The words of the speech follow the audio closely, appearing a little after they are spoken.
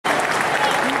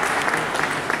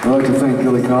I'd like to thank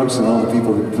Billy Cox and all the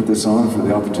people that put this on for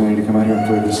the opportunity to come out here and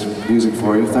play this music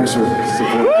for you. Thanks for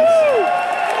supporting us.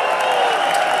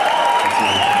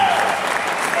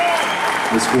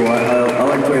 It's cool. I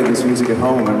like playing this music at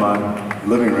home in my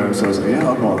living room, so I was like, yeah,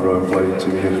 I'll go on the road and play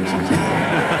Jimi Hendrix.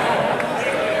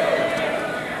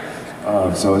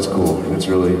 So it's cool. It's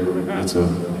a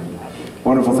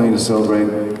wonderful thing to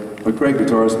celebrate. A great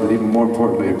guitarist, but even more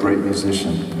importantly, a great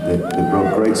musician that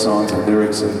wrote great songs and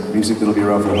lyrics and music that'll be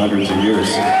around for hundreds of years.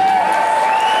 So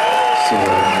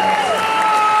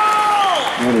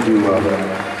I'm going to do a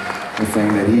thing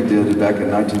that he did back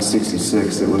in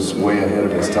 1966 that was way ahead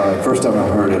of his time. First time I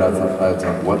heard it, I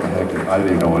thought, what the heck? I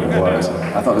didn't even know what it was.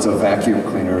 I thought it was a vacuum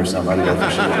cleaner or something. I didn't know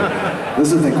for sure.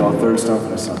 This is a thing called Third Stump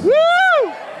in the Sun. Woo!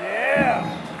 Yeah!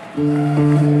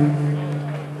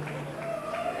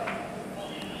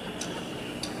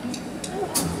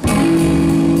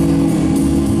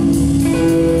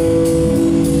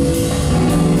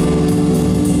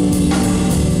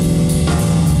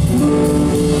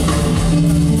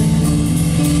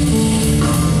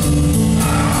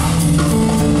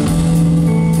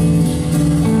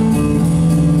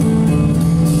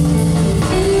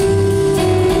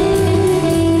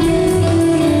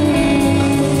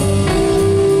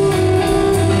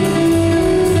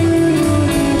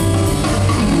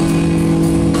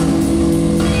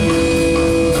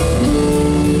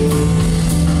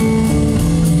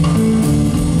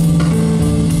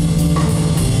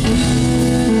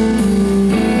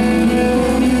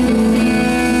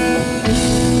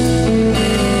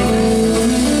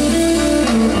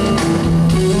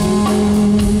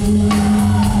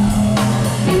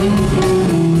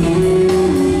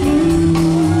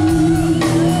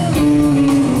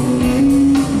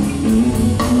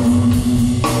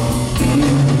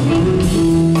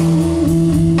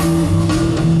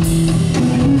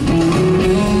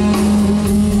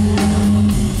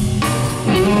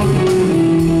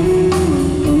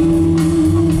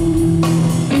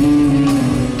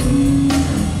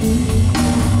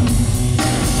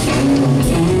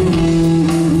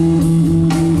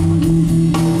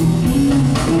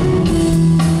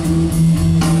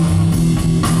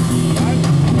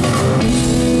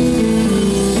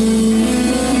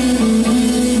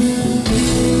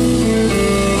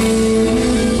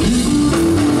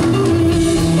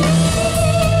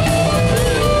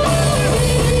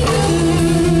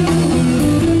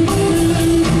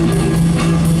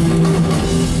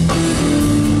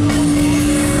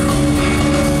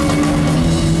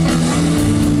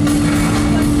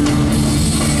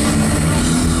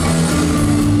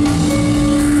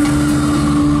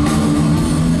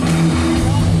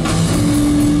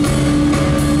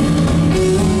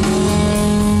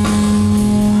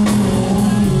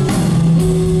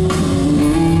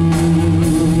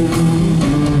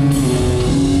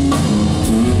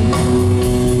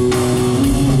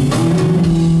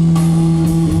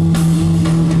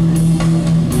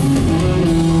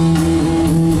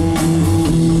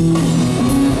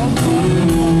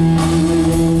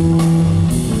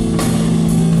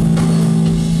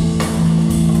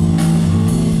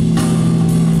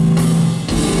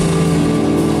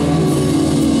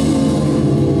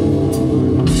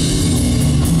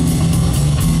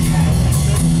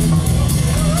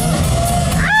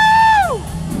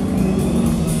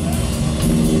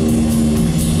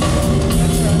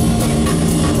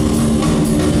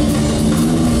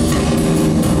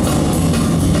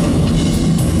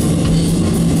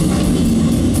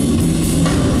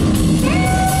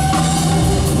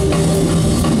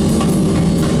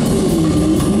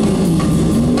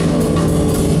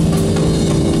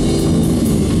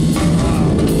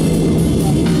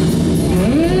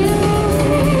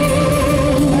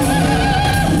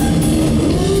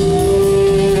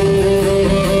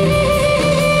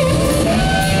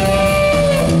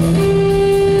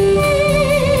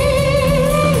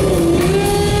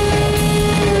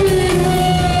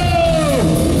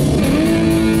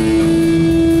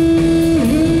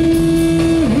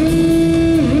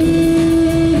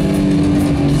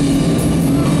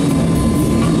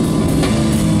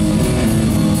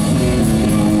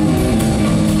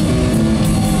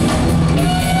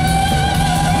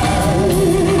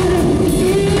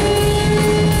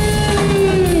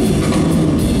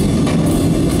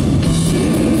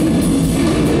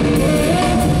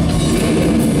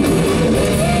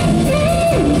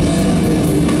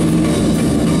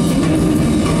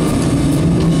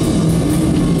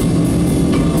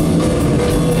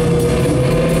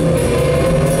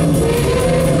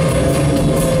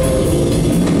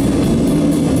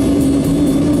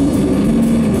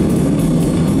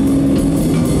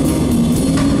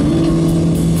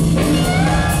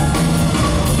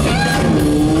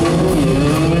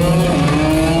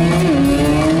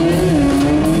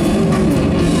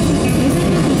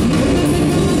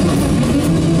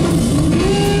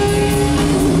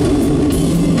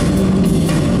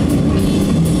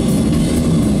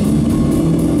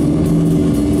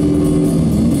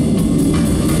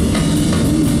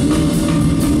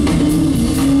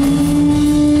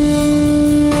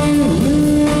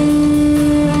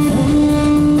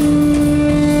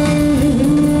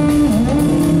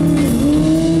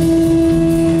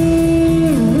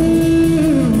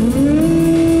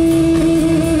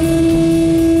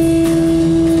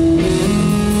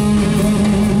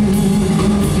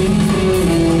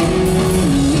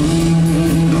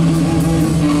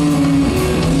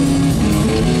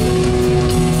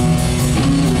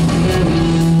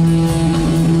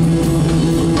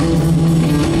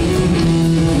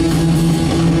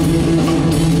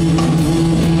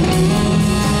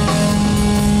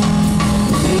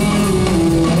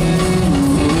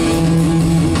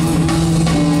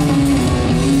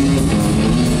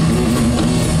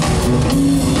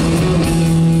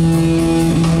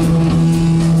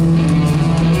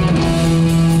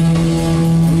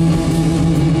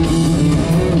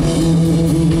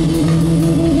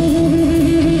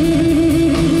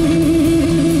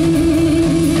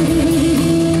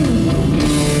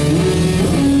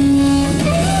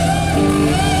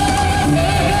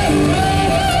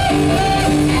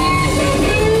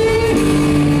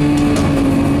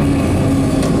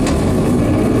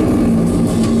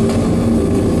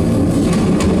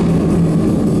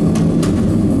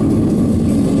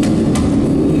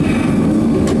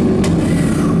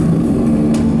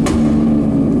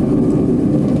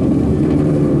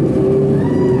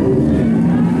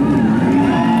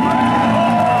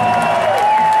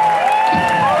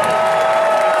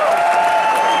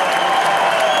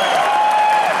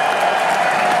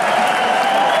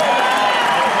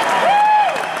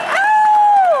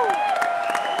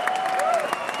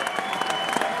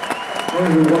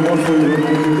 One more for you.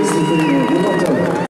 This is pretty good.